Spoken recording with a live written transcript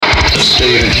The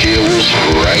Stephen Shields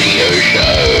Radio Show.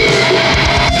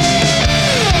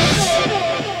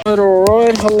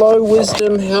 Alright, hello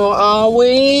Wisdom, how are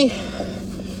we?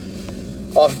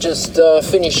 I've just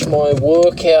finished my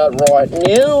workout right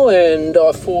now, and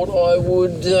I thought I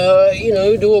would,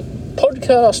 do a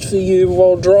podcast for you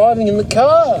while driving in the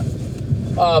car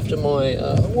after my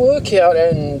workout,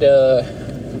 and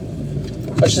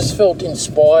I just felt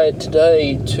inspired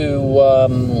today to,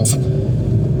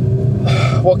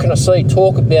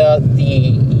 talk about the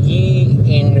year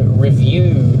in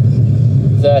review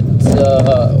that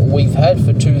we've had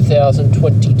for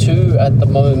 2022 at the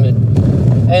moment.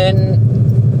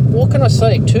 And what can I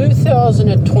say?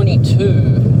 2022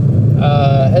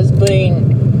 has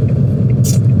been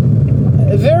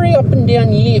a very up and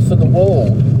down year for the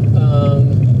world.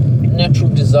 Natural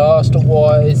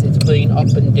disaster-wise, it's been up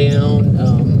and down.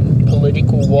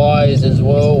 Political-wise as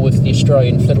well, with the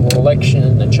Australian federal election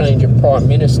and the change of Prime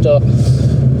Minister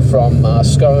from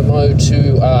ScoMo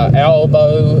to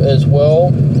Albo as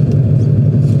well.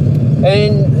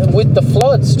 And with the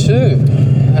floods too.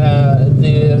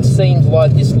 There seems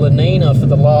like this La Nina for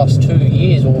the last 2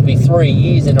 years, or will be 3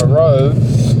 years in a row.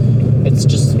 It's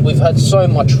just, we've had so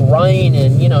much rain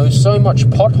and, so much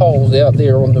potholes out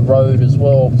there on the road as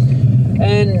well.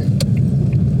 And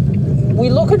we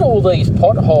look at all these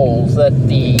potholes that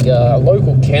the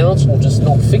local council just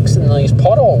not fixing these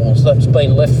potholes that's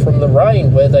been left from the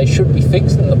rain where they should be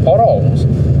fixing the potholes.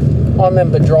 I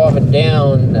remember driving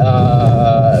down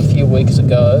a few weeks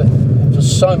ago. There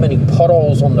was so many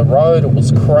potholes on the road, it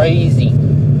was crazy.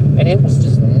 And it was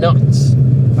just nuts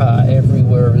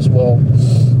everywhere as well.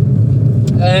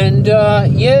 And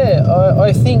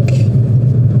I think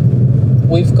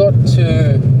we've got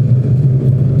to,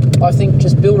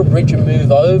 just build a bridge and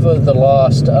move over the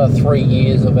last 3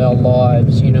 years of our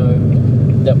lives,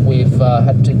 that we've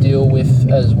had to deal with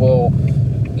as well.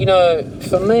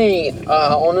 For me,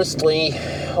 honestly,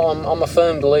 I'm a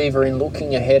firm believer in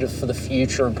looking ahead for the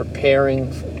future and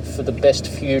preparing for the best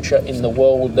future in the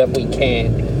world that we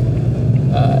can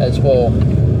as well.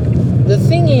 The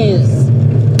thing is,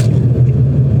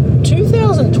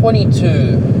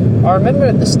 2022, I remember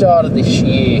at the start of this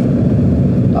year,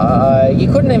 you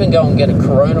couldn't even go and get a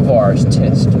coronavirus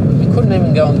test. You couldn't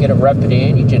even go and get a rapid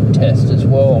antigen test as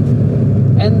well.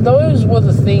 And those were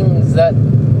the things that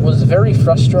was very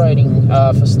frustrating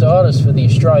for starters for the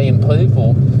Australian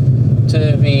people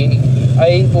to be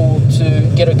able to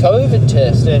get a COVID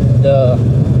test. And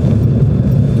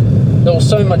there was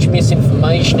so much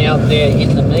misinformation out there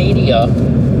in the media,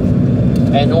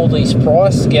 and all these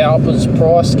price scalping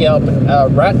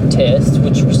rat tests,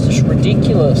 which was just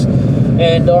ridiculous.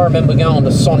 And I remember going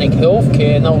to Sonic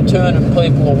Healthcare, and they were turning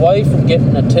people away from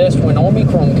getting a test when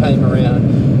Omicron came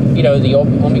around, the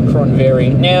Omicron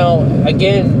variant. Now,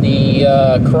 again, the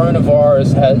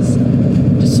coronavirus has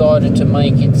decided to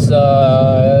make its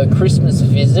Christmas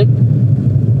visit,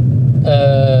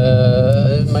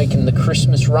 making the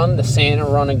Christmas run, the Santa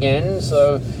run again.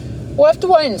 So we'll have to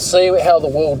wait and see how the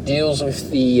world deals with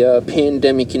the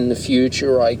pandemic in the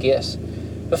future, I guess.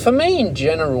 But for me in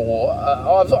general,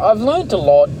 I've learned a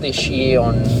lot this year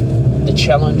on the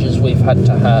challenges we've had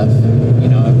to have.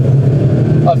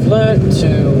 I've learned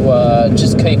to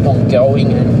just keep on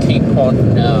going and keep on,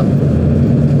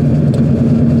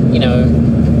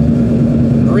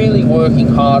 really working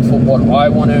hard for what I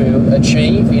want to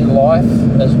achieve in life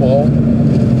as well.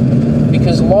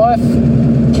 Because life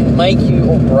can make you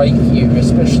or break you,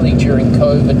 especially during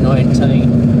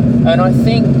COVID-19. And I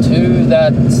think too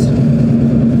that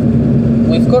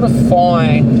we've got to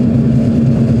find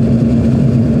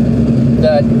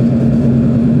that,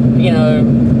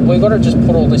 we've got to just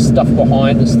put all this stuff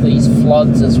behind us, these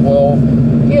floods as well.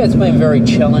 Yeah, it's been very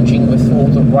challenging with all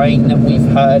the rain that we've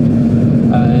had,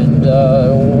 and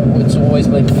it's always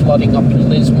been flooding up in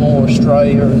Lismore,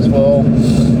 Australia as well.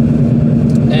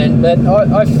 But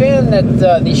I found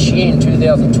that this year in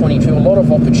 2022, a lot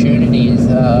of opportunities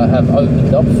have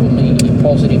opened up for me in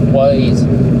positive ways,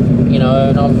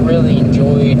 and I've really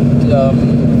enjoyed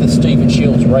the Stephen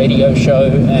Shields Radio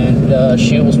Show and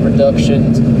Shields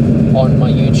Productions on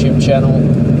my YouTube channel.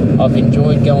 I've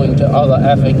enjoyed going to other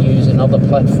avenues and other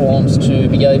platforms to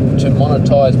be able to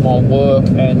monetize my work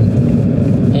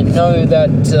and know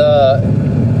that,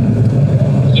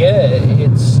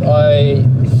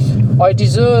 I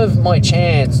deserve my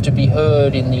chance to be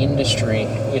heard in the industry,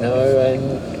 and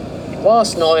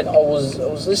last night I was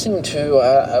listening to,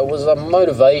 it was a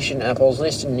motivation app, I was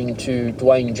listening to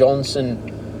Dwayne Johnson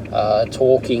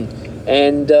talking,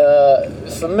 and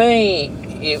for me,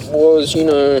 it was,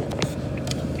 it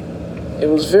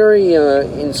was very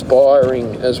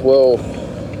inspiring as well.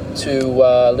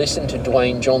 to listen to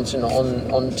Dwayne Johnson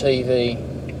on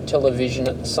television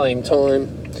at the same time.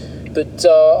 But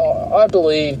I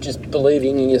believe just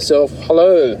believing in yourself.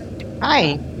 Hello.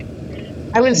 Hi.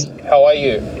 How are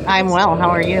you? I'm well. How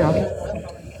are you?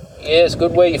 Yes,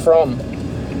 good. Where you from?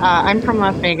 I'm from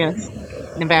Las Vegas,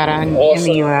 Nevada, in the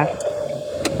Awesome. U.S.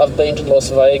 I've been to Las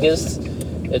Vegas.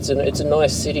 It's a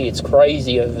nice city. It's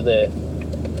crazy over there.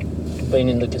 Been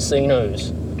in the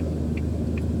casinos.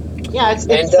 Yeah, it's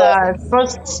And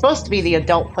supposed to be the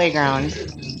adult playground.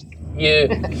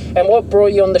 yeah. And what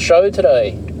brought you on the show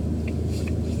today?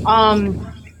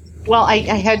 Well, I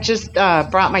had just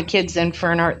brought my kids in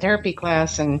for an art therapy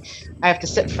class, and I have to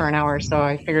sit for an hour, so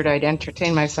I figured I'd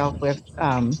entertain myself with,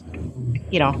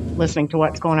 listening to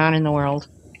what's going on in the world.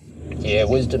 Yeah,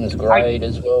 wisdom's I, great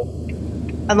as well.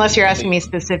 unless you're asking me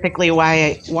specifically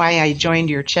why I joined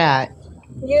your chat.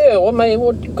 Yeah,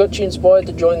 what got you inspired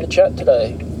to join the chat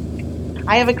today?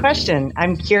 I have a question.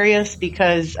 I'm curious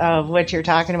because of what you're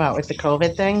talking about with the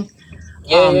COVID thing.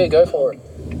 Yeah, go for it.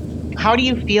 How do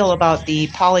you feel about the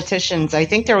politicians? I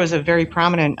think there was a very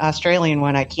prominent Australian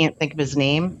one. I can't think of his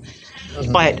name,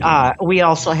 but we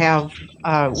also have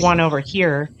one over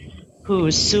here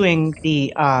who's suing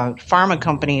the pharma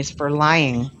companies for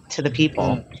lying to the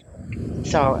people.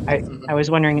 So I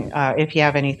was wondering if you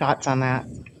have any thoughts on that.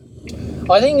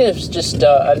 I think it's just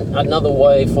another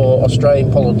way for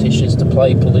Australian politicians to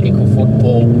play political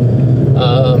football.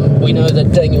 We know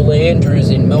that Daniel Andrews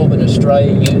in Melbourne,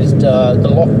 Australia, used the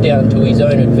lockdown to his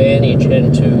own advantage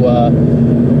and to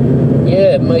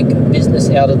make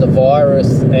business out of the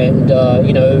virus and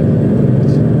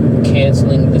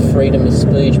cancelling the freedom of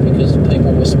speech because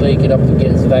people were speaking up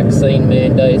against vaccine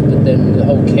mandates, but then the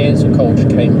whole cancel culture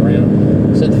came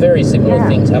around. So very similar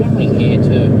things happening here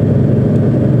too.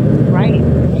 Right.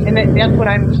 And that's what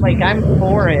I'm like. I'm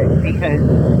for it because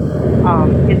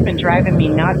it's been driving me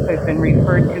nuts. I've been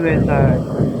referred to as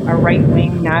a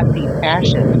right-wing Nazi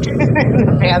fascist in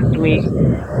the past week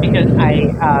because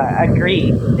I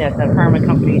agree that the pharma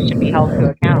companies should be held to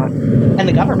account, and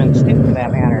the governments too, for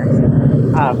that matter,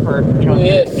 for the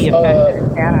effect that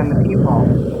it's had on the people.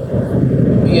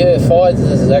 Yeah, Pfizer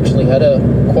has actually had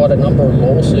quite a number of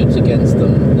lawsuits against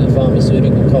them, the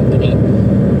pharmaceutical company.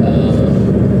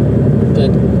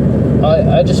 But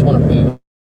I just want to move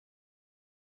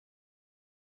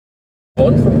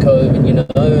on from COVID, It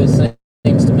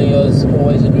seems to me there's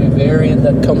always a new variant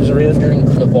that comes around during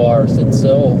the virus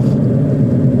itself.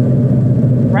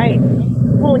 Right.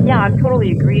 Well, yeah, I'm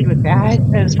totally agreed with that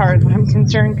as far as I'm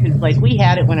concerned, because like we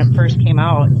had it when it first came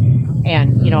out,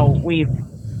 and we've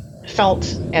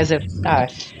felt as if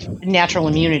natural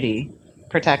immunity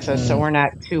protects us, so we're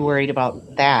not too worried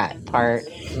about that part.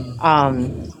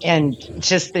 And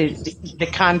just the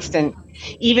constant,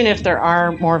 even if there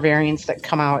are more variants that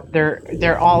come out,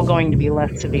 they're all going to be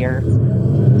less severe. So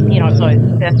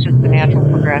that's just the natural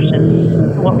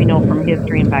progression to what we know from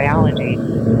history and biology.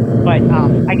 But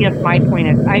I guess my point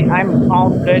is I'm all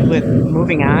good with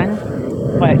moving on,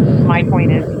 but my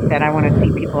point is that I want to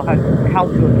see people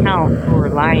held to account who are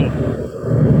lying,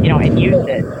 and use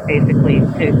it basically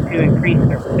to increase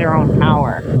their own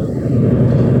power.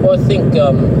 Well, I think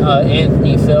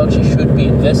Anthony Fauci should be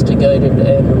investigated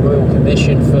and a royal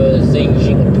commission for Xi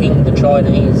Jinping, the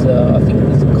Chinese, I think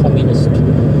he's a communist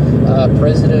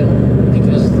president,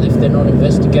 because if they're not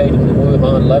investigating the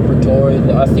Wuhan laboratory,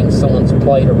 I think someone's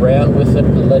played around with it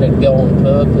and let it go on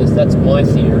purpose. That's my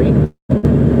theory.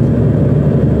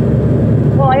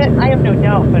 Well, I have no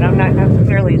doubt, but I'm not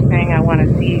necessarily saying I want to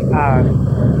see,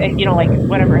 like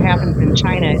whatever happens in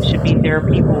China, it should be their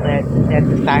people that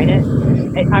decide it.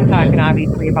 I'm talking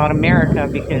obviously about America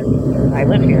because I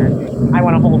live here. I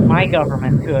want to hold my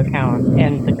government to account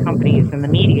and the companies and the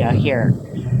media here.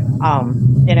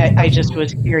 And I just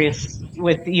was curious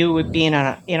with being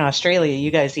in Australia,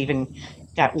 you guys even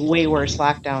got way worse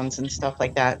lockdowns and stuff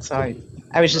like that. So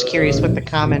I was just curious what the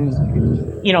common,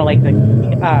 like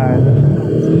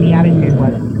the attitude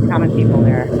was with the common people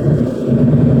there.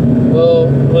 Well,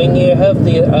 when you have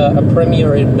a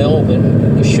premier in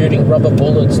Melbourne shooting rubber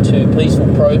bullets to peaceful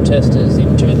protesters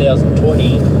in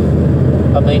 2020,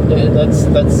 I mean that's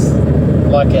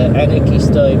like an anarchy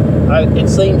state. It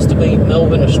seems to be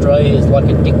Melbourne, Australia, is like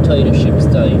a dictatorship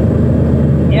state.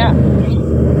 Yeah.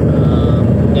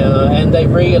 And they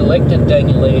re-elected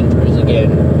Daniel Andrews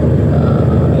again.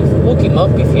 Look him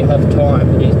up if you have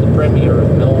time. He's the Premier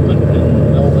of Melbourne,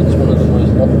 and Melbourne's one of the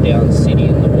most locked down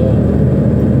cities in the world.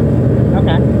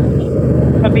 Okay.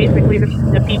 But basically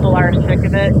the people are sick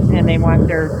of it and they want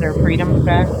their freedoms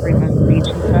back, freedom of speech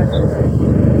and such.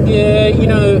 Yeah,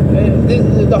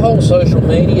 the whole social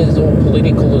media is all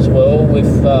political as well.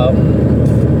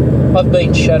 I've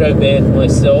been shadow banned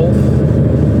myself,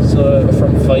 so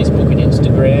from Facebook and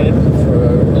Instagram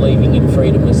for believing in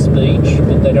freedom of speech,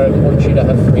 but they don't want you to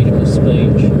have freedom of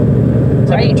speech.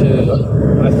 Right.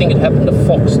 I think it happened to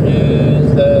Fox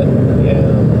News.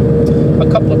 A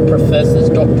couple of professors,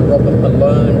 Dr. Robert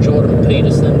Malone, Jordan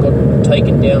Peterson, got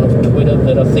taken down off Twitter,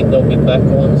 but I think they'll be back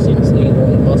on since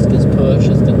Elon Musk has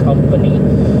purchased the company.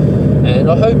 And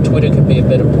I hope Twitter can be a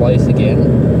better place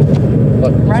again.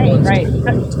 Like Right.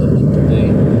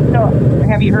 So,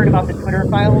 have you heard about the Twitter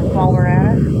files while we're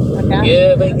at it with that?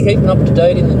 Yeah, I've been keeping up to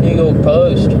date in the New York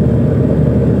Post.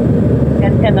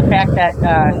 And the fact that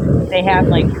they had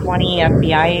like 20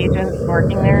 FBI agents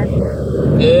working there.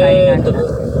 Yeah,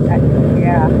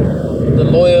 Yeah.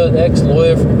 the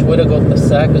ex-lawyer from Twitter got the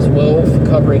sack as well for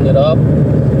covering it up.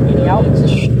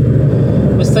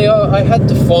 But see, I had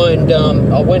to find,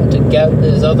 I went to Gab,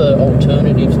 there's other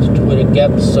alternatives to Twitter,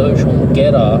 Gab Social and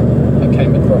Getter. I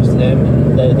came across them,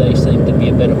 and they seem to be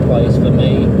a better place for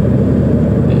me.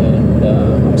 And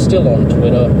I'm still on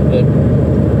Twitter, but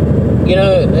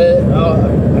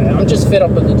I'm just fed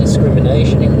up with the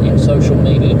discrimination in social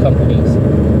media companies.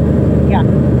 Yeah.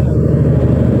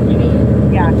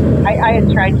 Yeah, I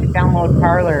had tried to download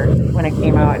Parler when it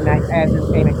came out, and I had the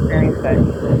same experience, but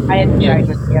I hadn't tried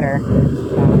with Getter.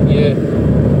 Yeah.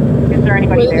 Is there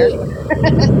anybody there?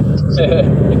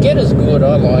 Getter's good,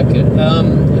 I like it.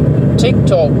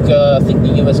 TikTok, I think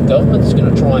the US government's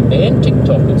going to try and ban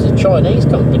TikTok. It's a Chinese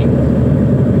company.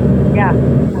 Yeah.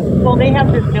 Well, they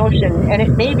have this notion, and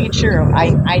it may be true,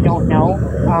 I don't know,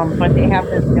 but they have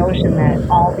this notion that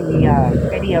all the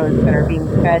videos that are being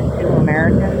fed to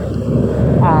Americans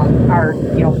are,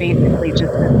 basically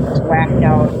just whacked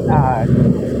out,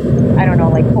 I don't know,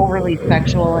 like overly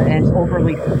sexual and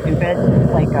overly stupid,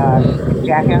 like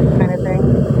Jackass kind of thing.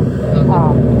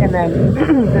 And then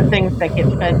the things that get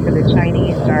fed to the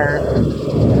Chinese are,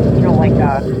 like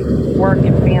work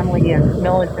and family and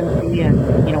militancy and,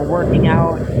 working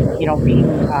out, being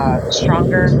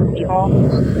stronger people.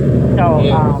 So,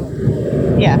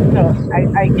 so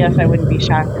I guess I wouldn't be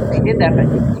shocked if they did that, but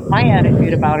my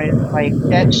attitude about it is like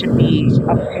that should be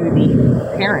up to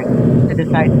the parents to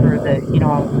decide for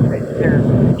their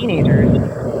teenagers,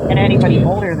 and anybody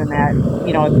older than that,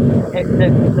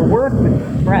 the word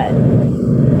would spread.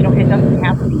 It doesn't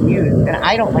have to be used, and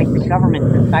I don't like the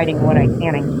government deciding what I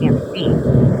can and can't see.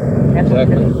 That's what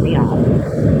pisses me off.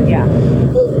 Yeah.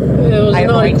 There was an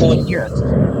article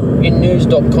in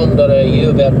news.com.au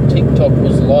about TikTok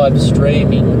was live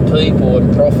streaming people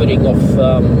and profiting off,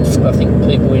 I think,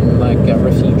 people in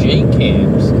refugee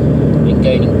camps and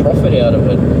gaining profit out of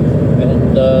it.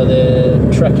 And they're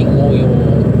tracking all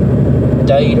your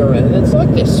data, and it's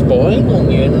like they're spying on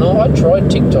you. And I tried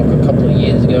TikTok a couple of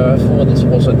years ago. I thought this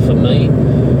wasn't for me.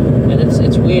 And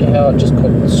it's weird how it just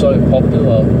got so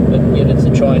popular, but yet it's a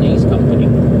Chinese company.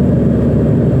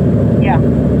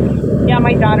 Yeah,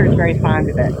 my daughter's very fond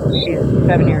of it. She's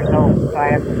 7 years old, so I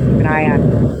have to keep an eye on,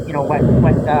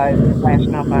 what's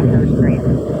flashing up on her screen.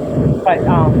 But,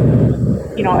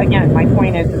 again, my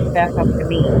point is that's up to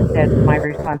me. That's my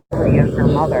responsibility as her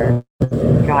mother.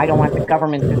 I don't want the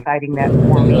government deciding that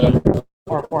for me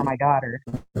or for my daughter.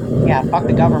 Yeah, fuck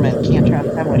the government. Can't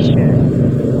trust them with shit.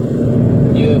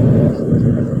 Yeah.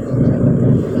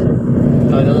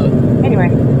 I know. Anyway,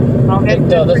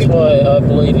 that's why I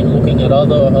believe in looking at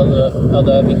other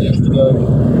avenues to go.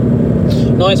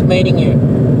 Nice meeting you.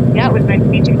 Yeah, it was nice to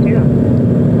meet you too.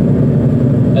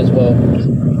 As well.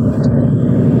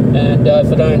 And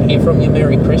if I don't hear from you,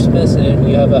 Merry Christmas, and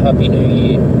you have a Happy New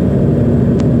Year.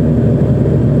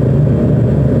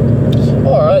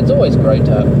 Alright, it's always great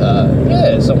to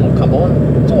have someone come on.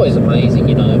 It's always amazing,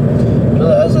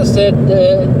 As I said,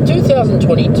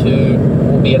 2022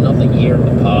 will be another year in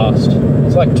the past.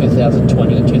 It's like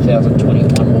 2020,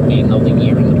 2021 will be another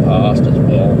year in the past as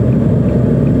well.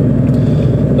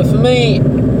 But for me,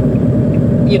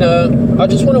 I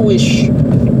just want to wish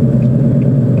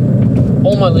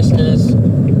all my listeners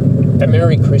a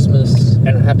Merry Christmas and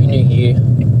a Happy New Year.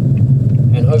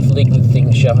 And hopefully good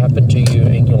things shall happen to you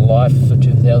in your life for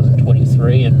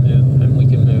 2023 and we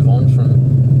can move on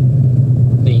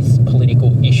from these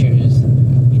political issues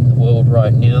in the world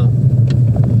right now.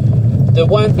 There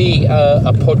won't be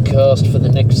a podcast for the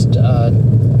next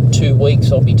 2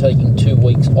 weeks. I'll be taking 2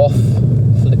 weeks off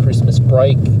for the Christmas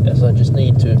break, as I just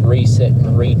need to reset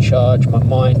and recharge my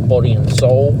mind, body and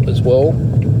soul as well.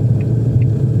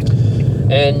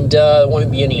 And there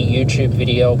won't be any YouTube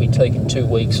video. I'll be taking 2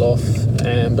 weeks off,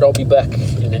 but I'll be back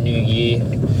in the new year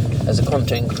as a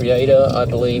content creator, I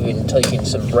believe in taking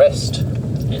some rest,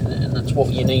 and that's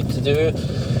what you need to do.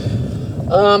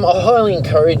 I highly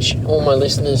encourage all my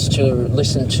listeners to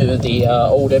listen to the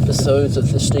old episodes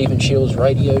of the Stephen Shields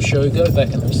radio show. Go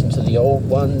back and listen to the old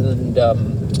ones,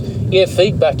 and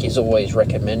feedback is always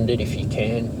recommended if you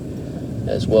can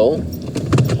as well.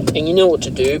 And you know what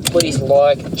to do. Please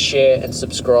like, share and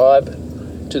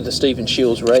subscribe to the Stephen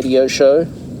Shields radio show,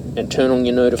 and turn on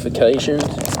your notifications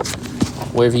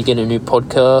wherever you get a new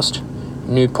podcast.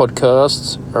 New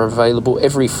podcasts are available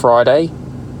every Friday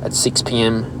at 6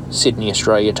 p.m. Sydney,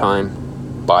 Australia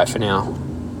time. Bye for now.